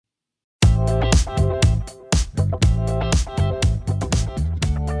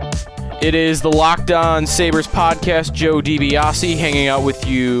It is the Locked On Sabres podcast. Joe DiBiase hanging out with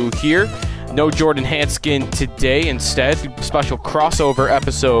you here. No Jordan Hanskin today. Instead, special crossover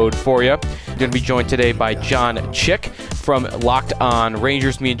episode for you. We're going to be joined today by John Chick from Locked On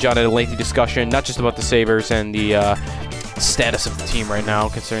Rangers. Me and John had a lengthy discussion, not just about the Sabres and the status of the team right now,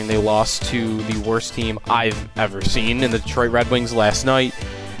 considering they lost to the worst team I've ever seen in the Detroit Red Wings last night.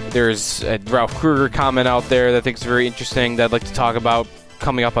 There's a Ralph Krueger comment out there that I think is very interesting that I'd like to talk about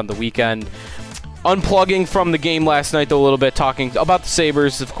coming up on the weekend. Unplugging from the game last night, though, a little bit, talking about the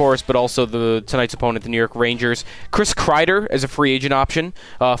Sabres, of course, but also tonight's opponent, the New York Rangers. Chris Kreider as a free agent option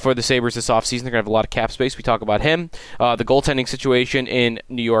for the Sabres this offseason. They're going to have a lot of cap space. We talk about him, the goaltending situation in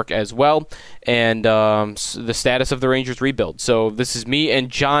New York as well, and the status of the Rangers rebuild. So this is me and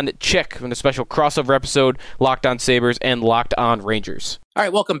John Chick in a special crossover episode, Locked On Sabres and Locked On Rangers. All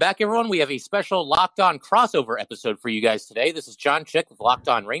right, welcome back, everyone. We have a special Locked On crossover episode for you guys today. This is John Chick with Locked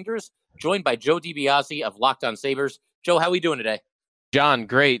On Rangers, joined by Joe DiBiase of Locked On Sabres. Joe, how are we doing today? John,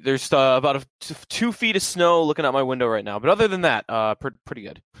 great. There's about 2 feet of snow looking out my window right now. But other than that, pretty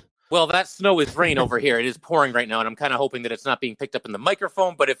good. Well, that snow is rain over here. It is pouring right now, and I'm kind of hoping that it's not being picked up in the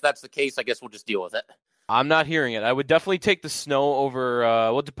microphone. But if that's the case, I guess we'll just deal with it. I'm not hearing it. I would definitely take the snow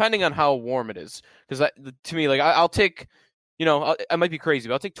over, depending on how warm it is. Because to me, I'll take... I might be crazy,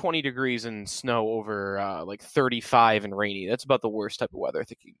 but I'll take 20 degrees and snow over 35 and rainy. That's about the worst type of weather I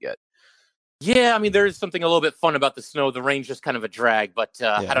think you can get. Yeah, I mean, there is something a little bit fun about the snow. The rain's just kind of a drag, but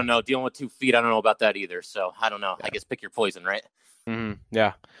I don't know. Dealing with 2 feet, I don't know about that either. So I don't know. Yeah. I guess pick your poison, right? Mm-hmm.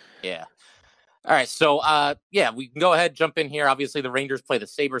 Yeah. Yeah. All right. So, we can go ahead, jump in here. Obviously, the Rangers play the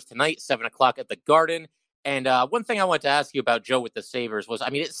Sabres tonight, 7 o'clock at the Garden. And one thing I wanted to ask you about, Joe, with the Sabres was,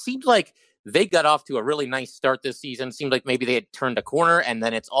 it seemed like they got off to a really nice start this season. It seemed like maybe they had turned a corner, and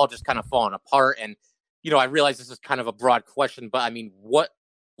then it's all just kind of fallen apart. And, I realize this is kind of a broad question, but, what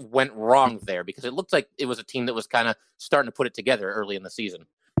went wrong there? Because it looked like it was a team that was kind of starting to put it together early in the season.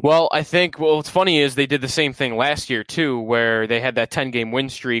 Well, I think what's funny is they did the same thing last year, too, where they had that 10-game win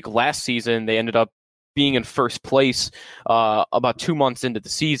streak. Last season, they ended up being in first place about 2 months into the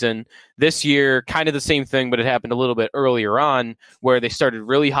season. This year, kind of the same thing, but it happened a little bit earlier on, where they started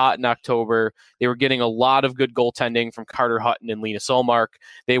really hot in October. They were getting a lot of good goaltending from Carter Hutton and Linus Ullmark.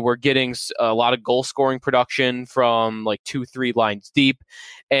 They were getting a lot of goal-scoring production from 2-3 lines deep.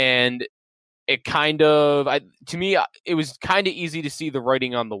 And it to me, it was kind of easy to see the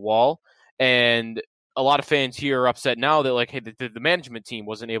writing on the wall. And a lot of fans here are upset now that the management team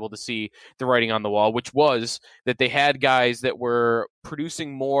wasn't able to see the writing on the wall, which was that they had guys that were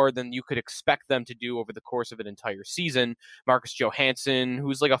producing more than you could expect them to do over the course of an entire season. Marcus Johansson,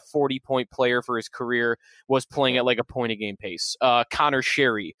 who's like a 40-point player for his career, was playing at a point-a-game pace. Connor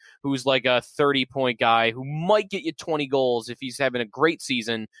Sherry, who's like a 30-point guy who might get you 20 goals if he's having a great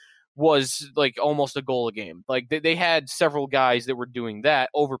season, was almost a goal a game. They had several guys that were doing that,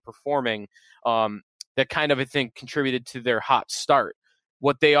 overperforming, that kind of, I think, contributed to their hot start.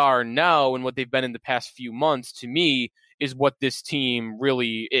 What they are now and what they've been in the past few months, to me, is what this team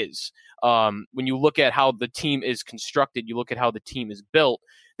really is. When you look at how the team is constructed, you look at how the team is built,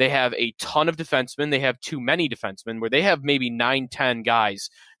 they have a ton of defensemen. They have too many defensemen, where they have maybe 9-10 guys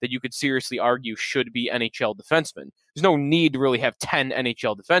that you could seriously argue should be NHL defensemen. There's no need to really have 10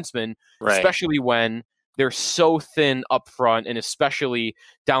 NHL defensemen, right, especially when they're so thin up front and especially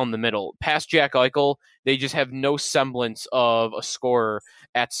down the middle. Past Jack Eichel, they just have no semblance of a scorer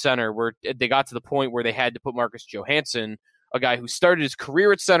at center, where they got to the point where they had to put Marcus Johansson, a guy who started his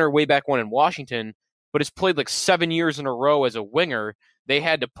career at center way back when in Washington, but has played 7 years in a row as a winger. They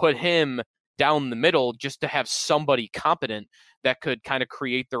had to put him down the middle just to have somebody competent that could kind of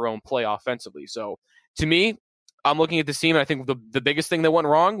create their own play offensively. So to me, I'm looking at this team, and I think the biggest thing that went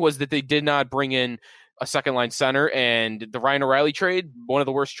wrong was that they did not bring in a second-line center, and the Ryan O'Reilly trade, one of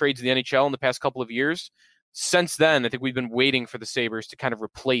the worst trades in the NHL in the past couple of years. Since then, I think we've been waiting for the Sabres to kind of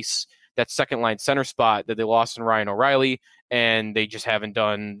replace that second-line center spot that they lost in Ryan O'Reilly, and they just haven't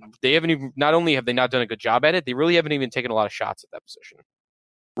done. They haven't even. Not only have they not done a good job at it, they really haven't even taken a lot of shots at that position.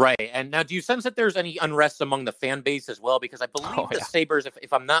 Right. And now, do you sense that there's any unrest among the fan base as well? Because I believe the Sabres,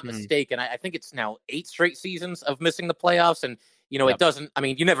 if I'm not mistaken, I think it's now 8 straight seasons of missing the playoffs, and it doesn't,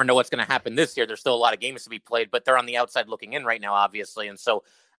 you never know what's going to happen this year. There's still a lot of games to be played, but they're on the outside looking in right now, obviously. And so,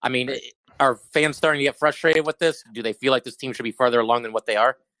 are fans starting to get frustrated with this? Do they feel like this team should be farther along than what they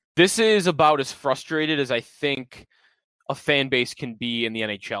are? This is about as frustrated as I think a fan base can be in the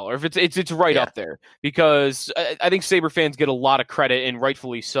NHL, or if it's right up there, because I think Sabre fans get a lot of credit, and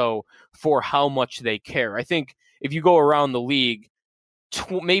rightfully so, for how much they care. I think if you go around the league,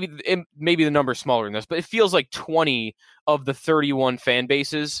 maybe the number's smaller than this, but it feels like 20 of the 31 fan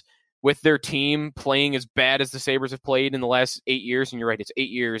bases with their team playing as bad as the Sabres have played in the last 8 years, and you're right, it's 8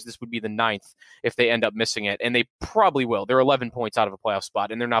 years, this would be the 9th if they end up missing it, and they probably will. They're 11 points out of a playoff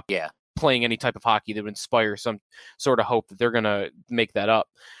spot, and they're not playing any type of hockey that would inspire some sort of hope that they're going to make that up.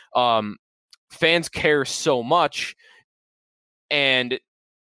 Fans care so much, and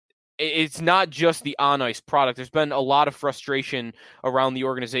it's not just the on-ice product. There's been a lot of frustration around the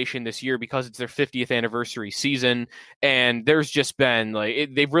organization this year because it's their 50th anniversary season, and there's just been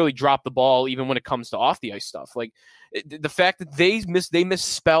they've really dropped the ball even when it comes to off-the-ice stuff. Like the fact that they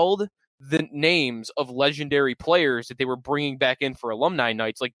misspelled the names of legendary players that they were bringing back in for alumni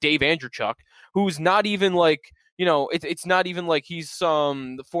nights, like Dave Andreychuk, who's not even it's not even like he's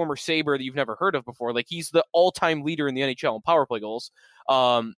some former Sabre that you've never heard of before. Like he's the all-time leader in the NHL in power play goals.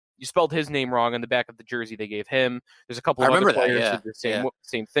 You spelled his name wrong on the back of the jersey they gave him. There's a couple of other players that the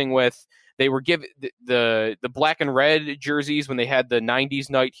same thing with. They were given the black and red jerseys when they had the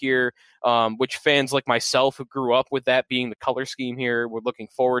 90s night here, which fans like myself who grew up with that being the color scheme here were looking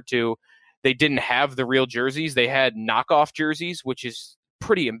forward to. They didn't have the real jerseys. They had knockoff jerseys, which is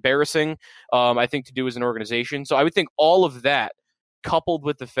pretty embarrassing, I think, to do as an organization. So I would think all of that, coupled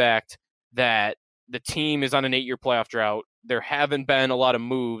with the fact that the team is on an 8-year playoff drought, there haven't been a lot of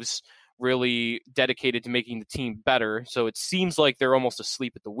moves really dedicated to making the team better. So it seems like they're almost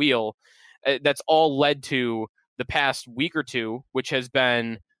asleep at the wheel. That's all led to the past week or two, which has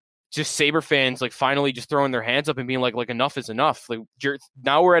been just Sabre fans finally just throwing their hands up and being like enough is enough.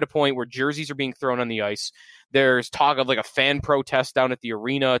 Now we're at a point where jerseys are being thrown on the ice. There's talk of a fan protest down at the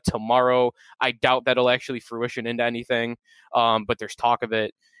arena tomorrow. I doubt that'll actually fruition into anything, but there's talk of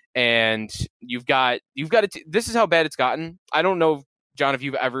it. And you've got this is how bad it's gotten. I don't know, John, if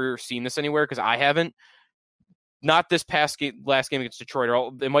you've ever seen this anywhere, because I haven't. Not this last game against Detroit,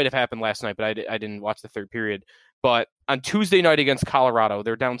 or it might have happened last night, but I didn't watch the third period. But on Tuesday night against Colorado,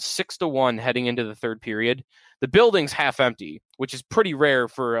 they're down 6-1 heading into the third period. The building's half empty, which is pretty rare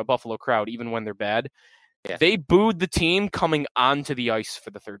for a Buffalo crowd, even when they're bad. Yeah. They booed the team coming onto the ice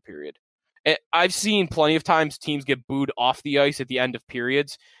for the third period. I've seen plenty of times teams get booed off the ice at the end of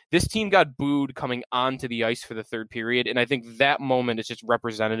periods. This team got booed coming onto the ice for the third period, and I think that moment is just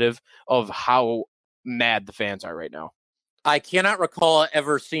representative of how mad the fans are right now. I cannot recall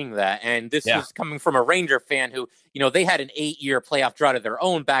ever seeing that, and this is coming from a Ranger fan who, they had an 8-year playoff drought of their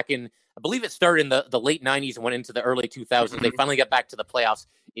own back in, I believe it started in the late 90s and went into the early 2000s. Mm-hmm. They finally got back to the playoffs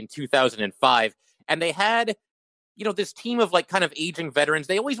in 2005, and they had this team of kind of aging veterans.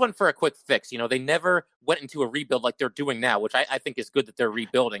 They always went for a quick fix. They never went into a rebuild like they're doing now, which I think is good that they're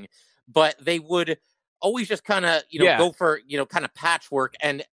rebuilding. But they would always just kind of, go for, kind of patchwork,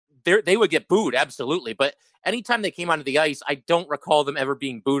 and they would get booed, absolutely. But anytime they came onto the ice, I don't recall them ever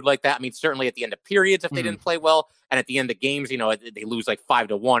being booed like that. I mean, certainly at the end of periods if they didn't play well, and at the end of games, they lose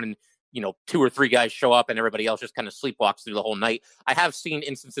 5-1, and 2 or 3 guys show up and everybody else just kind of sleepwalks through the whole night. I have seen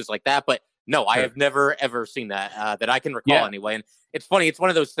instances like that, but no, I have never, ever seen that, that I can recall anyway. And it's funny. It's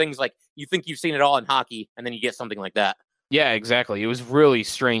one of those things you think you've seen it all in hockey, and then you get something like that. Yeah, exactly. It was really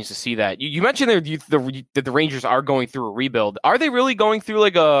strange to see that. You mentioned that the Rangers are going through a rebuild. Are they really going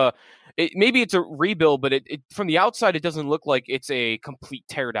through maybe it's a rebuild, but it from the outside, it doesn't look like it's a complete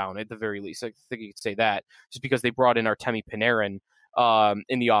teardown at the very least. I think you could say that just because they brought in Artemi Panarin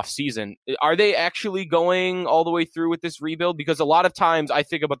in the offseason. Are they actually going all the way through with this rebuild? Because a lot of times I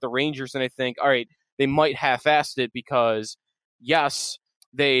think about the Rangers and I think, all right, they might half-assed it because, yes,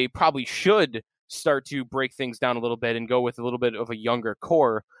 they probably should start to break things down a little bit and go with a little bit of a younger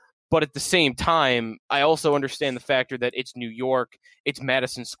core. But at the same time, I also understand the factor that it's New York, it's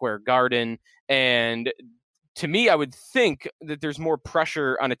Madison Square Garden, and to me, I would think that there's more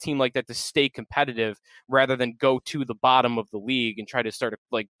pressure on a team like that to stay competitive rather than go to the bottom of the league and try to start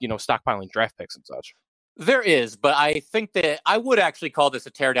stockpiling draft picks and such. There is, but I think that I would actually call this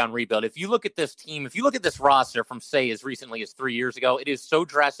a teardown rebuild. If you look at this team, if you look at this roster from, say, as recently as 3 years ago, it is so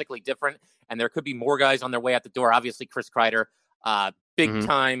drastically different, and there could be more guys on their way out the door. Obviously, Chris Kreider,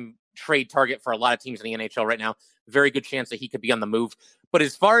 big-time trade target for a lot of teams in the NHL right now. Very good chance that he could be on the move. But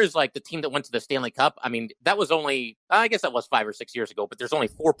as far as the team that went to the Stanley Cup, I mean, that was only, I guess that was 5 or 6 years ago, but there's only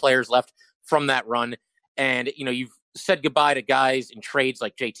 4 players left from that run. And, you've said goodbye to guys in trades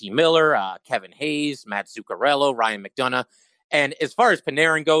like JT Miller, Kevin Hayes, Matt Zuccarello, Ryan McDonough. And as far as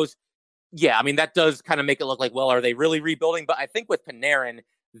Panarin goes, yeah, I mean, that does kind of make it look like, well, are they really rebuilding? But I think with Panarin,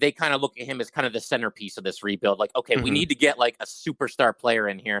 they kind of look at him as kind of the centerpiece of this rebuild. Okay, we need to get a superstar player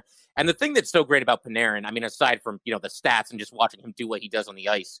in here. And the thing that's so great about Panarin, I mean, aside from, the stats and just watching him do what he does on the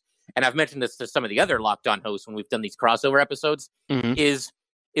ice, and I've mentioned this to some of the other Locked On hosts when we've done these crossover episodes, is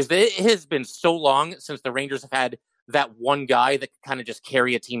that it has been so long since the Rangers have had that one guy that could kind of just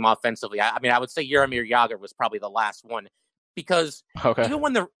carry a team offensively. I mean, I would say Jaromir Jagr was probably the last one, because Okay. even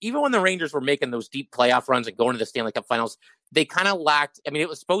when the Rangers were making those deep playoff runs and going to the Stanley Cup Finals, they kind of lacked. I mean, it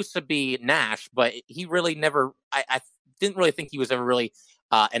was supposed to be Nash, but he really never. I didn't really think he was ever really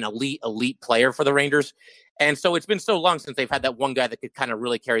an elite player for the Rangers. And so it's been so long since they've had that one guy that could kind of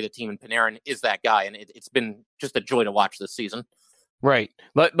really carry the team, and Panarin is that guy, and it's been just a joy to watch this season. Right.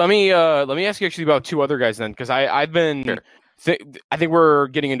 Let me ask you actually about two other guys then, because I've been. Sure. I think we're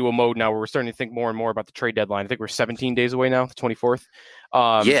getting into a mode now where we're starting to think more and more about the trade deadline. I think we're 17 days away now, the 24th.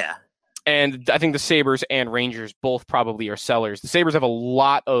 Yeah. And I think the Sabres and Rangers both probably are sellers. The Sabres have a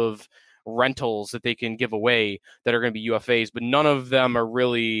lot of rentals that they can give away that are going to be UFAs, but none of them are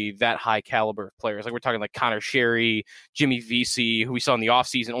really that high caliber of players. Like we're talking like Connor Sherry, Jimmy Vesey, who we saw in the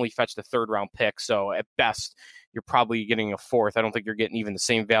offseason only fetched a third-round pick. So at best, you're probably getting a fourth. I don't think you're getting even the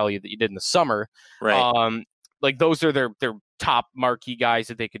same value that you did in the summer. Right. Like those are their top marquee guys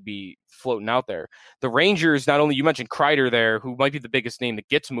that they could be floating out there. The Rangers, not only, you mentioned Kreider there, who might be the biggest name that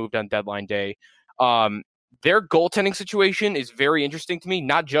gets moved on deadline day. Their goaltending situation is very interesting to me,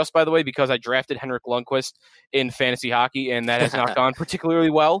 not just, by the way, because I drafted Henrik Lundqvist in fantasy hockey, and that has not gone particularly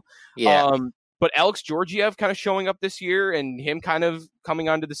well. Yeah. But Alex Georgiev kind of showing up this year, and him kind of coming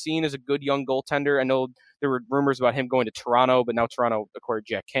onto the scene as a good young goaltender. I know there were rumors about him going to Toronto, but now Toronto acquired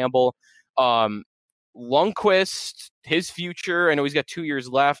Jack Campbell. Lundqvist, his future, I know he's got 2 years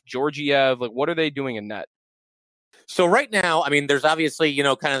left. Georgiev, like, what are they doing in net? So right now, I mean, there's obviously,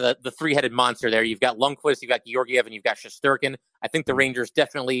 kind of the three-headed monster there. You've got Lundqvist, you've got Georgiev, and you've got Shesterkin. I think the Rangers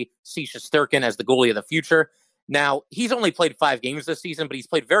definitely see Shesterkin as the goalie of the future. Now, he's only played 5 games this season, but he's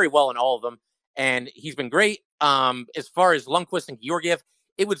played very well in all of them, and he's been great. As far as Lundqvist and Georgiev,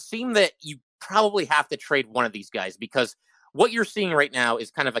 it would seem that you probably have to trade one of these guys, because what you're seeing right now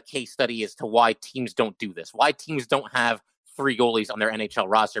is kind of a case study as to why teams don't do this, why teams don't have 3 goalies on their NHL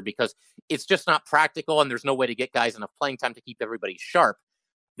roster, because it's just not practical and there's no way to get guys enough playing time to keep everybody sharp.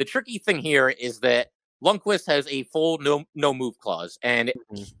 The tricky thing here is that Lundqvist has a full no move clause, and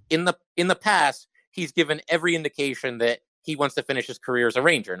in the past he's given every indication that he wants to finish his career as a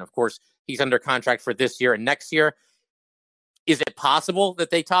Ranger, and of course he's under contract for this year and next year. Is it possible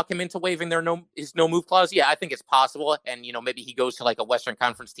that they talk him into waiving his no move clause? Yeah, I think it's possible. And, maybe he goes to like a Western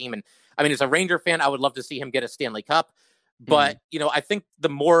Conference team. And I mean, as a Ranger fan, I would love to see him get a Stanley Cup. But, I think the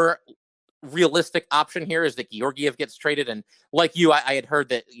more realistic option here is that Georgiev gets traded. And like you, I had heard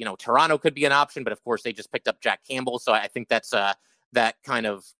that, Toronto could be an option, but of course they just picked up Jack Campbell. So I think that kind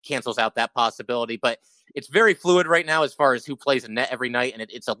of cancels out that possibility. But it's very fluid right now as far as who plays in net every night. And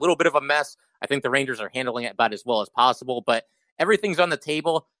it's a little bit of a mess. I think the Rangers are handling it about as well as possible, but everything's on the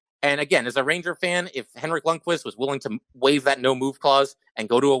table. And again, as a Ranger fan, if Henrik Lundqvist was willing to waive that no move clause and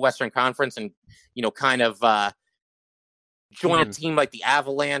go to a Western Conference and, kind of join a team like the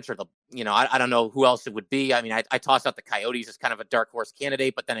Avalanche or I don't know who else it would be. I mean, I tossed out the Coyotes as kind of a dark horse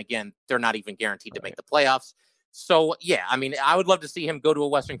candidate, but then again, they're not even guaranteed to make the playoffs. So yeah, I mean, I would love to see him go to a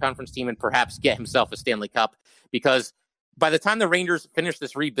Western Conference team and perhaps get himself a Stanley Cup, because by the time the Rangers finish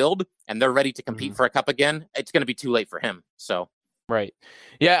this rebuild and they're ready to compete for a cup again, it's going to be too late for him. So, right.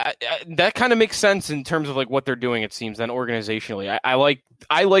 Yeah, that kind of makes sense in terms of like what they're doing, it seems, then organizationally.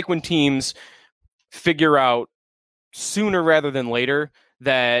 I like when teams figure out sooner rather than later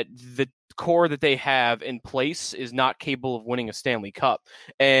that the core that they have in place is not capable of winning a Stanley Cup.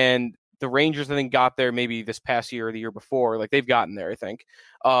 And the Rangers, I think, got there maybe this past year or the year before. Like, they've gotten there, I think.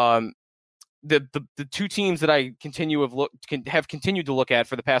 The two teams that I have continued to look at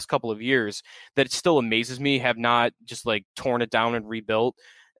for the past couple of years that it still amazes me have not just like torn it down and rebuilt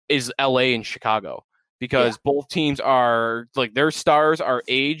is LA and Chicago, because both teams are like, their stars are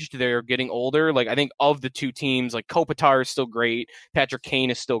aged, they're getting older. Like, I think of the two teams, like Kopitar is still great, Patrick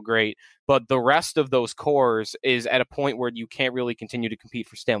Kane is still great, but the rest of those cores is at a point where you can't really continue to compete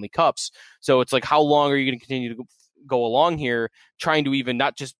for Stanley Cups. So it's like, how long are you going to continue to go along here trying to even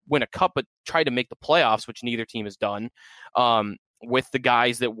not just win a cup, but try to make the playoffs, which neither team has done, with the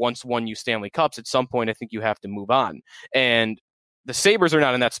guys that once won you Stanley Cups? At some point, I think you have to move on. And the Sabres are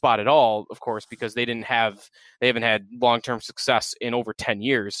not in that spot at all, of course, because they haven't had long-term success in over 10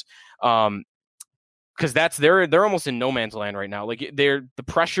 years. Because they're almost in no man's land right now. Like, the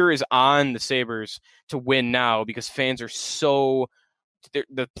pressure is on the Sabres to win now, because fans are so,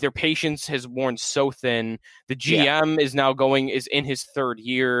 their patience has worn so thin. The GM is in his 3rd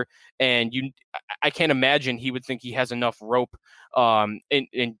year, and I can't imagine he would think he has enough rope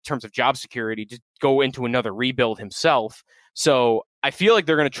in terms of job security to go into another rebuild himself. So I feel like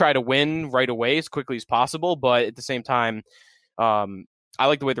they're going to try to win right away as quickly as possible, but at the same time, I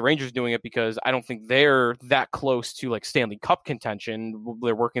like the way the Rangers are doing it because I don't think they're that close to like Stanley Cup contention.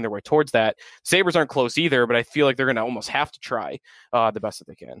 They're working their way towards that. Sabres aren't close either, but I feel like they're going to almost have to try the best that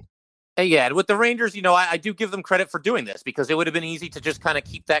they can. Yeah, and with the Rangers, I do give them credit for doing this because it would have been easy to just kind of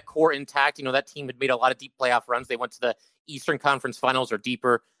keep that core intact. That team had made a lot of deep playoff runs. They went to the Eastern Conference Finals or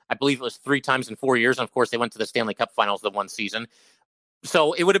deeper. I believe it was 3 times in 4 years. And of course, they went to the Stanley Cup Finals the one season.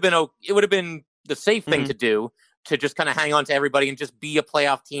 So it would have been the safe thing to do to just kind of hang on to everybody and just be a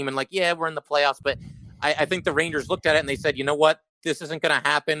playoff team. And we're in the playoffs. But I think the Rangers looked at it and they said, you know what? This isn't going to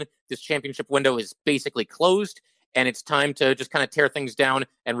happen. This championship window is basically closed. And it's time to just kind of tear things down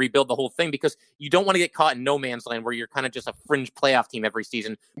and rebuild the whole thing because you don't want to get caught in no man's land where you're kind of just a fringe playoff team every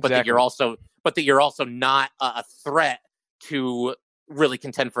season, but that you're also not a threat to really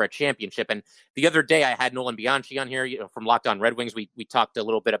contend for a championship. And the other day I had Nolan Bianchi on here, from Locked On Red Wings. We talked a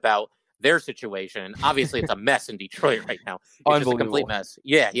little bit about their situation. Obviously, it's a mess in Detroit right now. It's just a complete mess.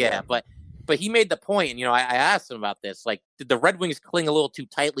 Yeah. But he made the point, and I asked him about this. Did the Red Wings cling a little too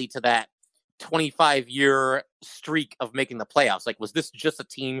tightly to that 25-year streak of making the playoffs? Was this just a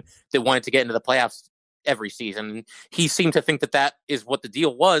team that wanted to get into the playoffs every season? He seemed to think that is what the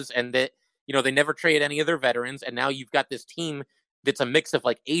deal was, and that they never trade any of their veterans, and now you've got this team that's a mix of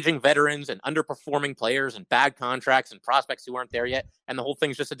aging veterans and underperforming players and bad contracts and prospects who aren't there yet, and the whole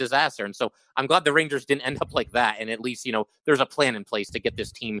thing's just a disaster. And so I'm glad the Rangers didn't end up like that, and at least there's a plan in place to get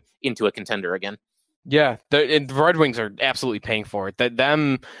this team into a contender again. Yeah, the Red Wings are absolutely paying for it. That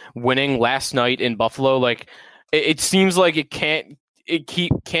them winning last night in Buffalo, it seems like it can't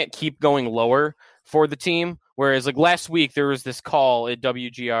keep going lower for the team. Whereas last week there was this call at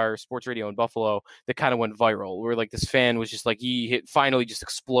WGR Sports Radio in Buffalo that kind of went viral, where this fan was just finally just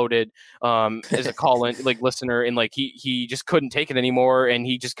exploded as a call-in listener, and he just couldn't take it anymore, and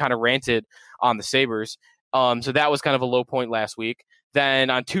he just kind of ranted on the Sabres. So that was kind of a low point last week. Then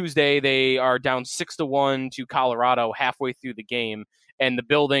on Tuesday, they are down 6-1 to Colorado halfway through the game, and the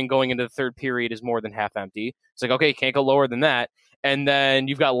building going into the third period is more than half empty. It's okay, can't go lower than that. And then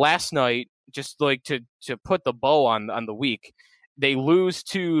you've got last night, just to put the bow on the week, they lose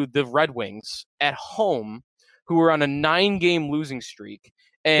to the Red Wings at home, who are on a 9-game losing streak.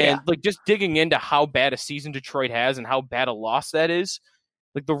 And just digging into how bad a season Detroit has and how bad a loss that is,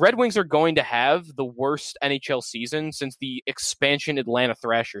 the Red Wings are going to have the worst NHL season since the expansion Atlanta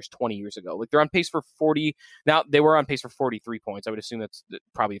Thrashers 20 years ago. They're on pace for 40. Now, they were on pace for 43 points. I would assume that's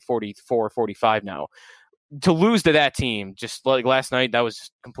probably 44, 45 now. To lose to that team, just last night, that was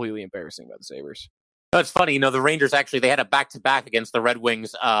just completely embarrassing by the Sabres. It's funny, the Rangers they had a back-to-back against the Red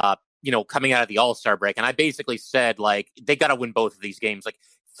Wings, coming out of the All-Star break. And I basically said, they got to win both of these games.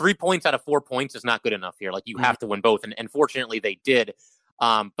 3 points out of 4 points is not good enough here. You have to win both. And fortunately, they did.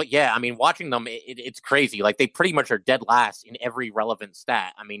 But yeah, watching them, it's crazy. They pretty much are dead last in every relevant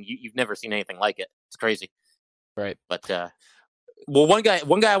stat. You've never seen anything like it. It's crazy. Right. But, one guy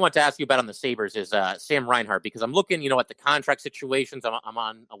I want to ask you about on the Sabres is Sam Reinhart, because I'm looking, at the contract situations. I'm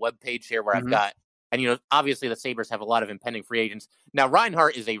on a web page here where I've got, and, obviously the Sabres have a lot of impending free agents. Now,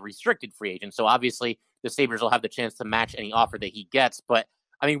 Reinhart is a restricted free agent, so obviously the Sabres will have the chance to match any offer that he gets. But,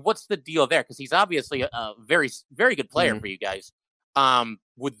 what's the deal there? Because he's obviously a very, very good player for you guys.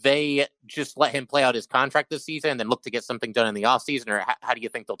 Would they just let him play out his contract this season and then look to get something done in the offseason, or how do you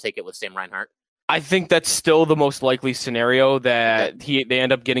think they'll take it with Sam Reinhart? I think that's still the most likely scenario, that they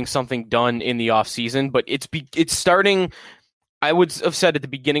end up getting something done in the offseason. But it's starting. I would have said at the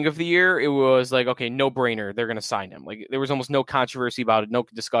beginning of the year, it was okay, no brainer, they're going to sign him. There was almost no controversy about it, no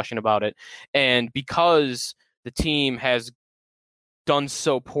discussion about it. And because the team has done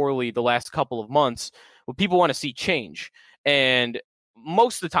so poorly the last couple of months, people want to see change. And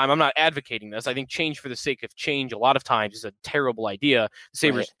most of the time, I'm not advocating this. I think change for the sake of change a lot of times is a terrible idea. The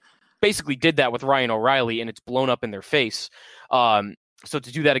Sabres basically did that with Ryan O'Reilly, and it's blown up in their face. So to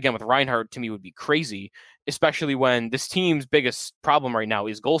do that again with Reinhart, to me, would be crazy, especially when this team's biggest problem right now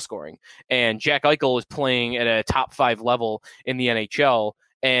is goal scoring. And Jack Eichel is playing at a top 5 level in the NHL,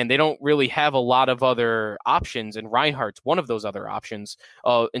 and they don't really have a lot of other options, and Reinhart's one of those other options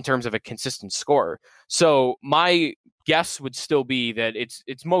in terms of a consistent scorer. So my guess would still be that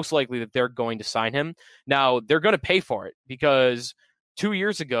it's most likely that they're going to sign him. Now, they're going to pay for it, because 2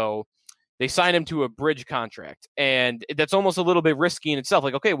 years ago, they signed him to a bridge contract, and that's almost a little bit risky in itself.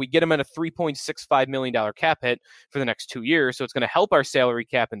 Okay, we get him at a $3.65 million cap hit for the next 2 years, so it's going to help our salary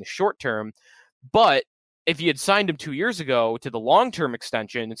cap in the short term. But if you had signed him 2 years ago to the long-term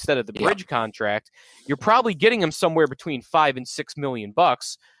extension instead of the bridge contract, you're probably getting him somewhere between $5 and $6 million,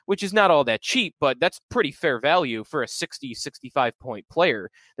 which is not all that cheap, but that's pretty fair value for a 65 point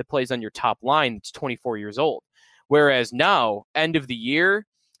player that plays on your top line that's 24 years old. Whereas now, end of the year,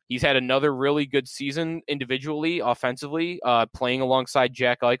 he's had another really good season individually, offensively, playing alongside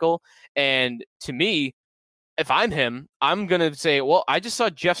Jack Eichel. And to me, if I'm him, I'm going to say, well, I just saw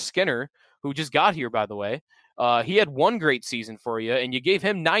Jeff Skinner, who just got here, by the way. He had one great season for you, and you gave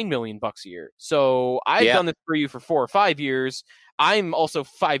him $9 million a year. So I've done this for you for 4 or 5 years. I'm also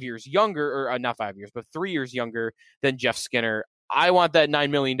 5 years younger, or not 5 years, but 3 years younger than Jeff Skinner. I want that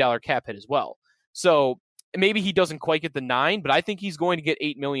 $9 million cap hit as well. So maybe he doesn't quite get the 9, but I think he's going to get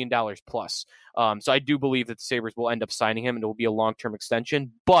 $8 million plus. So I do believe that the Sabres will end up signing him, and it will be a long-term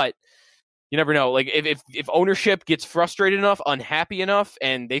extension. But you never know. Like if ownership gets frustrated enough, unhappy enough,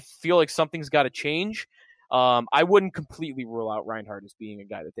 and they feel like something's got to change, I wouldn't completely rule out Reinhart as being a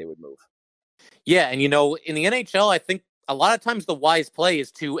guy that they would move. Yeah, and in the NHL, I think a lot of times the wise play is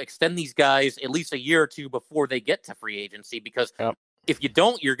to extend these guys at least a year or two before they get to free agency, because if you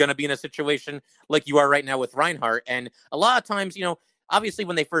don't, you're going to be in a situation like you are right now with Reinhart. And a lot of times, obviously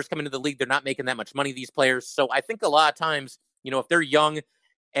when they first come into the league, they're not making that much money, these players. So I think a lot of times, if they're young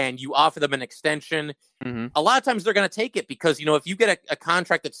and you offer them an extension, a lot of times they're going to take it because, if you get a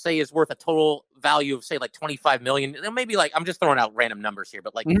contract that say is worth a total value of say like $25 million, maybe like, I'm just throwing out random numbers here,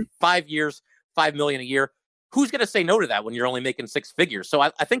 but like 5 years, $5 million a year, who's going to say no to that when you're only making 6 figures? So I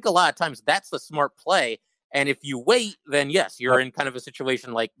think a lot of times that's the smart play. And if you wait, then yes, you're in kind of a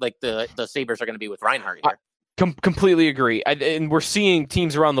situation like the Sabres are going to be with Reinhart here. Completely agree. And we're seeing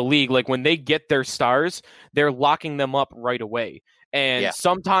teams around the league, like when they get their stars, they're locking them up right away. And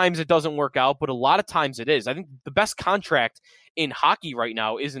sometimes it doesn't work out, but a lot of times it is. I think the best contract in hockey right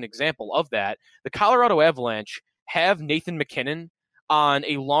now is an example of that. The Colorado Avalanche have Nathan MacKinnon on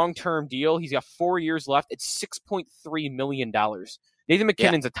a long-term deal. He's got 4 years left. It's $6.3 million. Nathan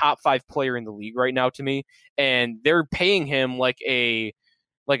MacKinnon's a top 5 player in the league right now to me, and they're paying him like a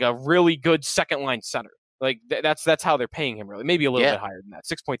really good second-line center. Like that's how they're paying him, really. Maybe a little bit higher than that.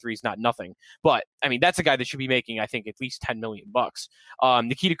 6.3 is not nothing, but I mean that's a guy that should be making, I think, at least $10 million.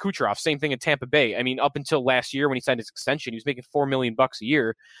 Nikita Kucherov, same thing in Tampa Bay. I mean, up until last year when he signed his extension, he was making $4 million a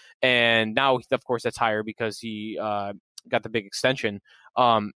year, and now, of course, that's higher because he got the big extension.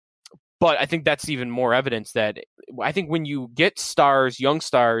 But I think that's even more evidence that I think when you get stars, young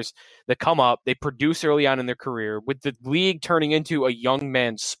stars that come up, they produce early on in their career, with the league turning into a young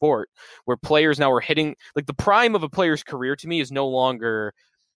man's sport where players now are hitting, like the prime of a player's career to me is no longer,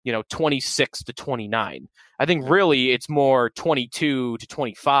 26 to 29. I think really it's more 22 to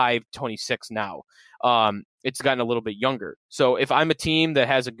 25, 26 now. It's gotten a little bit younger. So if I'm a team that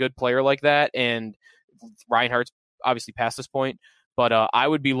has a good player like that, and Reinhart's obviously past this point, but I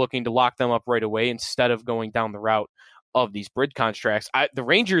would be looking to lock them up right away instead of going down the route of these bridge contracts. The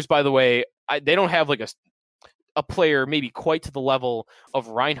Rangers, by the way, they don't have like a player maybe quite to the level of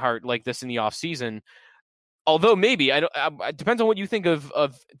Reinhart like this in the offseason. Although maybe, it depends on what you think of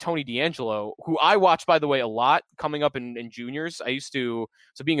Tony DeAngelo, who I watch, by the way, a lot coming up in juniors. So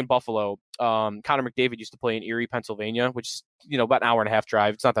being in Buffalo, Connor McDavid used to play in Erie, Pennsylvania, which is, about an hour and a half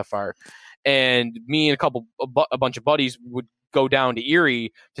drive. It's not that far. And me and a bunch of buddies would go down to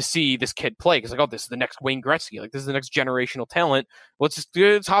Erie to see this kid play because this is the next Wayne Gretzky, like this is the next generational talent. Let's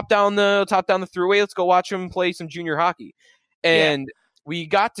hop down the thruway. Let's go watch him play some junior hockey. And we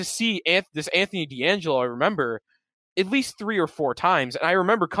got to see this Anthony DeAngelo, I remember, at least 3 or 4 times, and I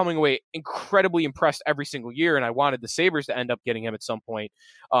remember coming away incredibly impressed every single year. And I wanted the Sabres to end up getting him at some point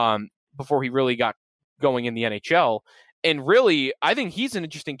before he really got going in the NHL. And really, I think he's an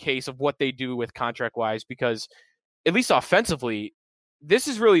interesting case of what they do with contract-wise, because at least offensively, this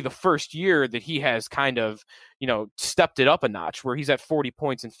is really the first year that he has kind of, stepped it up a notch, where he's at 40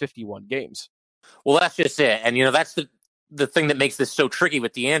 points in 51 games. Well, that's just it. And, that's the thing that makes this so tricky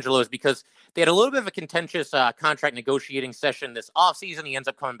with DeAngelo, is because they had a little bit of a contentious contract negotiating session this offseason. He ends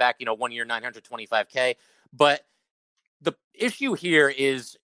up coming back, 1 year, $925K. But the issue here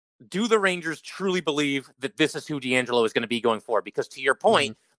is, do the Rangers truly believe that this is who DeAngelo is going to be going forward? Because to your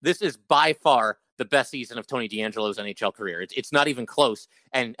point, this is by far the best season of Tony DeAngelo's NHL career. It's not even close,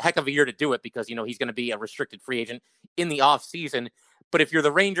 and heck of a year to do it, because, he's going to be a restricted free agent in the off season. But if you're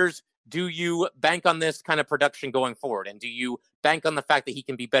the Rangers, do you bank on this kind of production going forward? And do you bank on the fact that he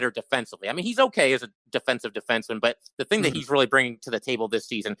can be better defensively? I mean, he's okay as a defensive defenseman, but the thing that he's really bringing to the table this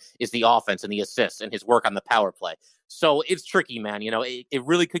season is the offense and the assists and his work on the power play. So it's tricky, man. It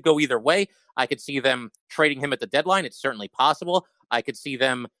really could go either way. I could see them trading him at the deadline. It's certainly possible. I could see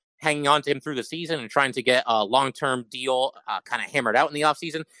them hanging on to him through the season and trying to get a long-term deal kind of hammered out in the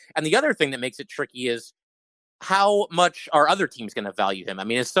offseason. And the other thing that makes it tricky is, how much are other teams going to value him? I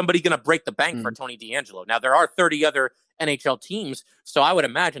mean, is somebody going to break the bank for Tony DeAngelo? Now, there are 30 other NHL teams. So I would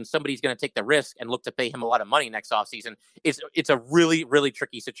imagine somebody's going to take the risk and look to pay him a lot of money next offseason. It's a really, really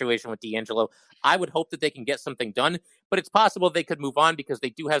tricky situation with DeAngelo. I would hope that they can get something done, but it's possible they could move on because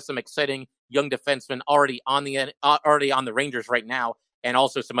they do have some exciting young defensemen already on the Rangers right now, and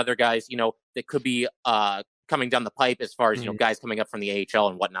also some other guys, that could be coming down the pipe as far as, guys coming up from the AHL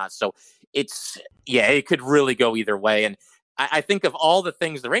and whatnot. So it could really go either way. And I think of all the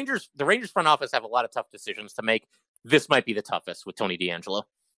things the Rangers front office have a lot of tough decisions to make. This might be the toughest with Tony DeAngelo.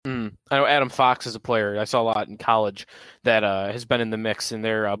 I know Adam Fox is a player I saw a lot in college that has been in the mix in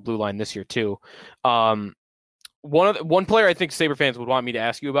their blue line this year too. One player I think Sabre fans would want me to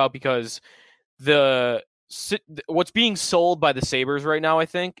ask you about, because what's being sold by the Sabres right now, I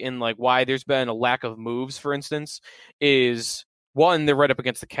think, and like why there's been a lack of moves, for instance, is one, they're right up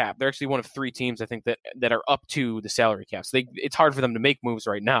against the cap. They're actually one of 3 teams, I think, that are up to the salary cap. So it's hard for them to make moves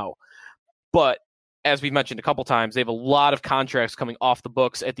right now. But as we've mentioned a couple times, they have a lot of contracts coming off the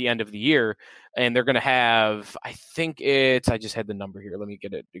books at the end of the year, and they're going to have, I just had the number here. Let me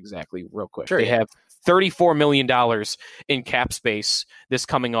get it exactly real quick. Sure, they have $34 million in cap space this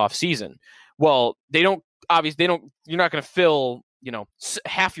coming off season. Well, you're not going to fill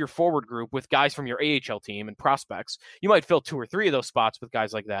half your forward group with guys from your AHL team and prospects. You might fill 2 or 3 of those spots with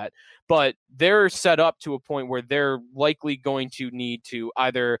guys like that, but they're set up to a point where they're likely going to need to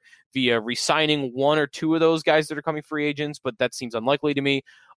either via re-signing 1 or 2 of those guys that are coming free agents, but that seems unlikely to me.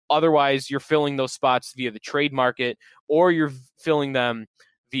 Otherwise, you're filling those spots via the trade market, or you're filling them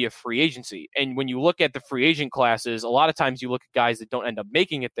via free agency. And when you look at the free agent classes, a lot of times you look at guys that don't end up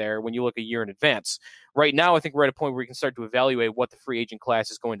making it there when you look a year in advance. Right now, I think we're at a point where we can start to evaluate what the free agent class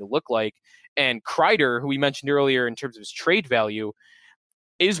is going to look like. And Kreider, who we mentioned earlier in terms of his trade value,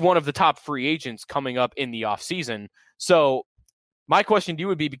 is one of the top free agents coming up in the offseason. So my question to you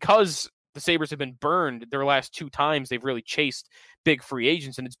would be, because the Sabres have been burned their last 2 times they've really chased big free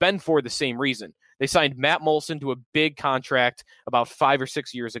agents, and it's been for the same reason. They signed Matt Molson to a big contract about 5 or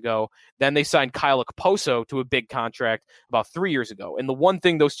 6 years ago. Then they signed Kyle Okposo to a big contract about 3 years ago. And the one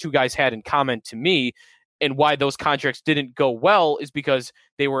thing those 2 guys had in common to me, and why those contracts didn't go well, is because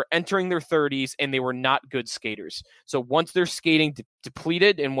they were entering their 30s and they were not good skaters. So once their skating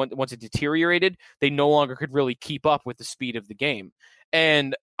depleted and once it deteriorated, they no longer could really keep up with the speed of the game.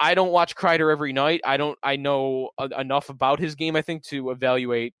 And I don't watch Kreider every night. I know enough about his game, I think, to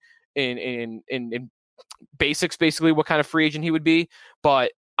evaluate in basics, basically what kind of free agent he would be.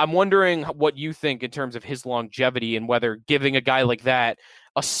 But I'm wondering what you think in terms of his longevity and whether giving a guy like that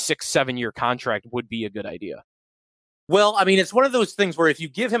a 6-7 year contract would be a good idea. Well, I mean, it's one of those things where if you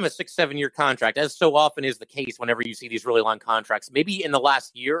give him a 6-7 year contract, as so often is the case whenever you see these really long contracts, maybe in the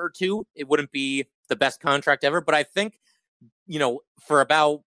last year or 2, it wouldn't be the best contract ever. But I think, for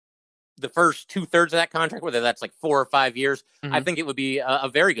about the first 2/3 of that contract, whether that's like 4 or 5 years, I think it would be a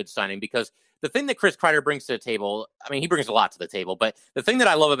very good signing, because the thing that Chris Kreider brings to the table, I mean, he brings a lot to the table, but the thing that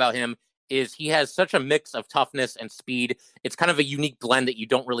I love about him is he has such a mix of toughness and speed. It's kind of a unique blend that you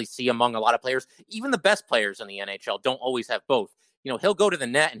don't really see among a lot of players. Even the best players in the NHL don't always have both. He'll go to the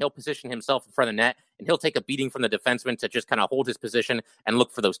net and he'll position himself in front of the net, and he'll take a beating from the defenseman to just kind of hold his position and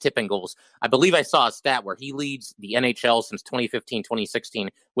look for those tipping goals. I believe I saw a stat where he leads the NHL since 2015, 2016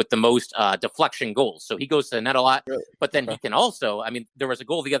 with the most deflection goals. So he goes to the net a lot, but then he can also, I mean, there was a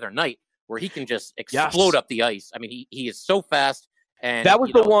goal the other night where he can just explode up the ice. I mean, he is so fast. And that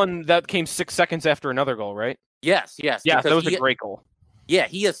was the one that came 6 seconds after another goal, right? Yes. Yeah, that was a great goal. Yeah,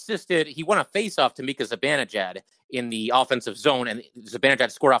 he won a faceoff to Mika Zibanejad in the offensive zone, and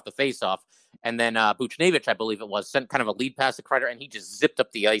Zibanejad scored off the faceoff. And then Buchnevich, I believe it was, sent kind of a lead pass to Kreider, and he just zipped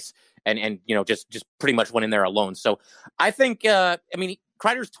up the ice and just pretty much went in there alone. So I think,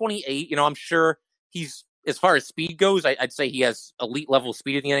 Kreider's 28. I'm sure he's, as far as speed goes, I'd say he has elite level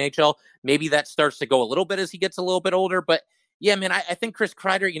speed in the NHL. Maybe that starts to go a little bit as he gets a little bit older, but yeah, man, I think Chris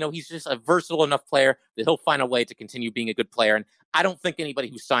Kreider, he's just a versatile enough player that he'll find a way to continue being a good player. And I don't think anybody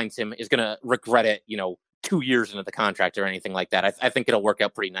who signs him is going to regret it, 2 years into the contract or anything like that. I think it'll work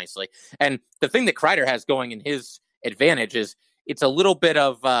out pretty nicely. And the thing that Kreider has going in his advantage is it's a little bit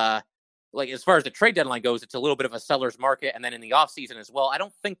of, as far as the trade deadline goes, it's a little bit of a seller's market. And then in the offseason as well, I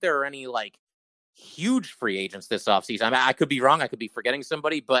don't think there are any, huge free agents this offseason. I mean, I could be wrong. I could be forgetting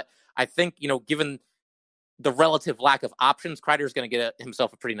somebody. But I think, given the relative lack of options, Kreider is going to get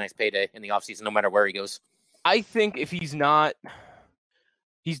himself a pretty nice payday in the offseason, no matter where he goes. I think if he's not,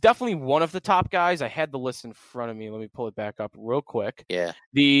 he's definitely one of the top guys. I had the list in front of me. Let me pull it back up real quick. Yeah.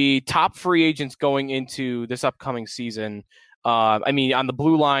 The top free agents going into this upcoming season I mean, on the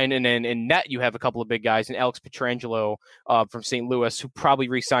blue line and then in net, you have a couple of big guys, and Alex Pietrangelo from St. Louis, who probably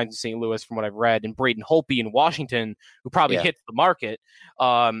re-signs in St. Louis from what I've read, and Braden Holtby in Washington, who probably Yeah. hits the market.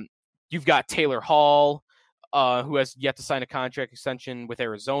 You've got Taylor Hall, who has yet to sign a contract extension with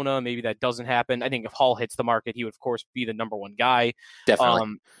Arizona. Maybe that doesn't happen. I think if Hall hits the market, he would, of course, be the number one guy.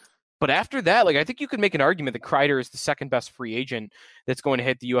 Definitely. But after that, like I think you could make an argument that Kreider is the second best free agent that's going to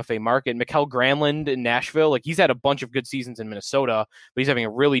hit the UFA market. Mikael Granlund in Nashville, like he's had a bunch of good seasons in Minnesota, but he's having a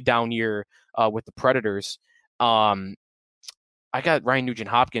really down year with the Predators. I got Ryan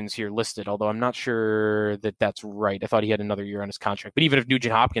Nugent-Hopkins here listed, although I'm not sure that that's right. I thought he had another year on his contract. But even if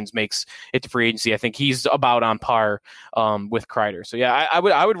Nugent-Hopkins makes it to free agency, I think he's about on par with Kreider. So yeah, I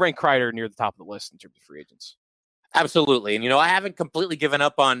would rank Kreider near the top of the list in terms of free agents. Absolutely. And, I haven't completely given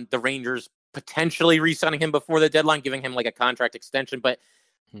up on the Rangers potentially re-signing him before the deadline, giving him like a contract extension, but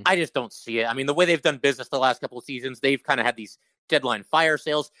I just don't see it. I mean, the way they've done business the last couple of seasons, they've kind of had these deadline fire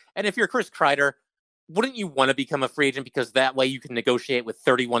sales. And if you're Chris Kreider, wouldn't you want to become a free agent because that way you can negotiate with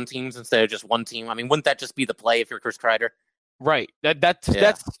 31 teams instead of just one team? I mean, wouldn't that just be the play if you're Chris Kreider? Right. That's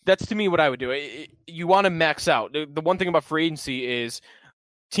to me what I would do. You want to max out. The one thing about free agency is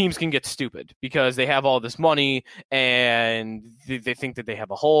teams can get stupid because they have all this money and they think that they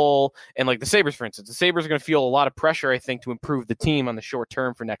have a hole. And like the Sabres, for instance, the Sabres are going to feel a lot of pressure, I think, to improve the team on the short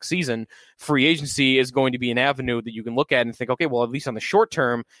term for next season. Free agency is going to be an avenue that you can look at and think, okay, well, at least on the short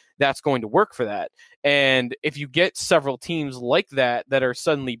term, that's going to work for that. And if you get several teams like that are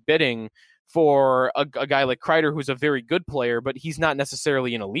suddenly bidding for a guy like Kreider, who's a very good player, but he's not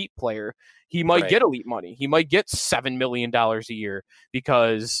necessarily an elite player, he might get elite money. He might get $7 million a year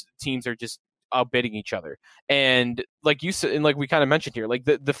because teams are just outbidding each other. And like you said, and like we kind of mentioned here, like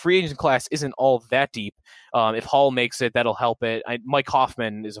the free agent class isn't all that deep. If Hall makes it, that'll help it. Mike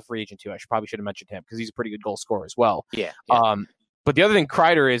Hoffman is a free agent too. I probably should have mentioned him because he's a pretty good goal scorer as well. Yeah. But the other thing,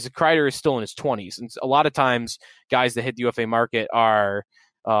 Kreider is still in his 20s. And a lot of times guys that hit the UFA market are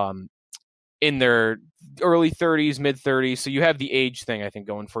in their early 30s, mid 30s. So you have the age thing, I think,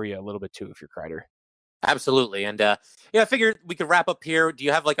 going for you a little bit too if you're Kreider. Absolutely. And I figured we could wrap up here. Do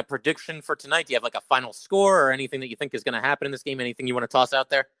you have like a prediction for tonight? Do you have like a final score or anything that you think is going to happen in this game? Anything you want to toss out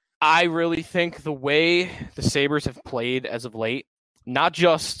there? I really think the way the Sabres have played as of late, not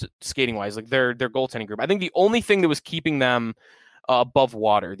just skating wise, like their goaltending group, I think the only thing that was keeping them above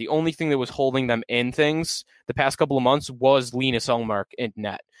water, the only thing that was holding them in things the past couple of months was Linus Ullmark in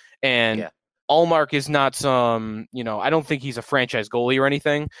net. And Ullmark is not some, I don't think he's a franchise goalie or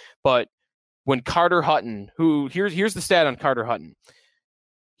anything, but when Carter Hutton, here's the stat on Carter Hutton,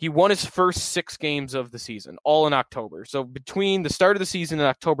 he won his first 6 games of the season, all in October. So between the start of the season and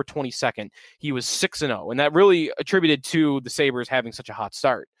October 22nd, he was 6-0, and that really attributed to the Sabres having such a hot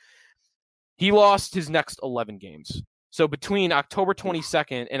start. He lost his next 11 games. So between October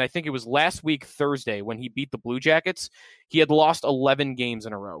 22nd and I think it was last week, Thursday, when he beat the Blue Jackets, he had lost 11 games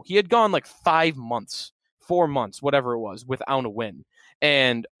in a row. He had gone like 4 months, whatever it was, without a win.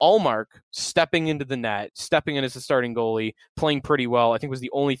 And Ullmark stepping into the net, stepping in as the starting goalie, playing pretty well, I think was the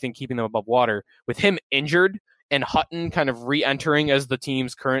only thing keeping them above water. With him injured and Hutton kind of re-entering as the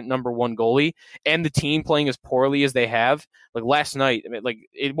team's current number one goalie and the team playing as poorly as they have, like last night, I mean, like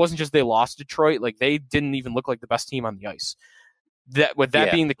it wasn't just they lost Detroit, like they didn't even look like the best team on the ice. With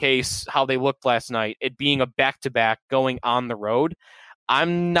that being the case, how they looked last night, it being a back-to-back going on the road,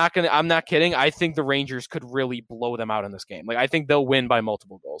 I'm not kidding. I think the Rangers could really blow them out in this game. Like I think they'll win by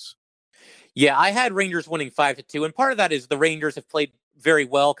multiple goals. Yeah, I had Rangers winning 5-2, and part of that is the Rangers have played very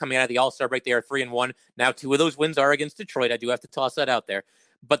well coming out of the All-Star break. They are 3-1. Now 2 of those wins are against Detroit. I do have to toss that out there.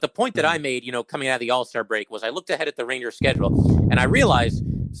 But the point that I made, coming out of the All-Star break was I looked ahead at the Rangers schedule and I realized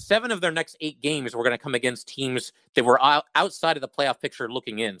 7 of their next 8 games were going to come against teams that were outside of the playoff picture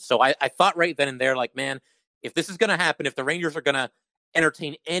looking in. So I thought right then and there, like, man, if this is going to happen, if the Rangers are going to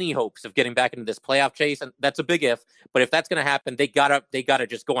entertain any hopes of getting back into this playoff chase, and that's a big if, but if that's going to happen, they gotta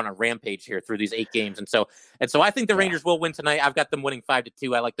just go on a rampage here through these 8 games. And so I think the Rangers will win tonight. I've got them winning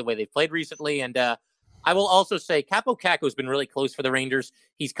 5-2. I like the way they've played recently, and I will also say Capo Kakko has been really close for the Rangers.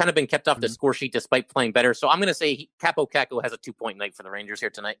 He's kind of been kept off the score sheet despite playing better. So I'm going to say Capo Kakko has a 2-point night for the Rangers here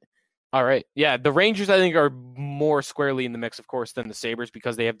tonight. All right. Yeah, the Rangers, I think, are more squarely in the mix, of course, than the Sabres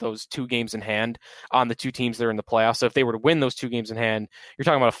because they have those 2 games in hand on the 2 teams that are in the playoffs. So if they were to win those 2 games in hand, you're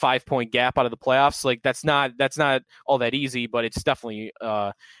talking about a 5-point gap out of the playoffs. Like that's not all that easy, but it's definitely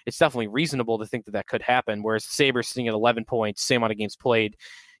reasonable to think that could happen. Whereas the Sabres sitting at 11 points, same amount of games played.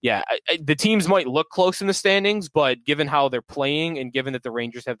 Yeah, the teams might look close in the standings, but given how they're playing and given that the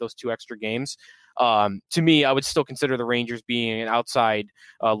Rangers have those 2 extra games, to me, I would still consider the Rangers being an outside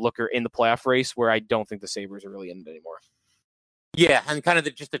looker in the playoff race where I don't think the Sabres are really in it anymore. Yeah, and kind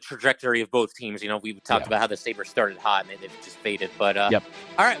of just the trajectory of both teams. We talked Yeah. about how the Sabres started hot and they've just faded. But Yep.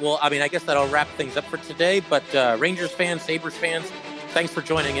 All right, well, I mean, I guess that'll wrap things up for today. But Rangers fans, Sabres fans, thanks for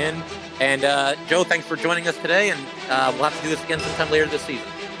joining in. And Joe, thanks for joining us today. And we'll have to do this again sometime later this season.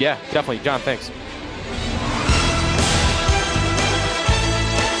 Yeah, definitely. John, thanks.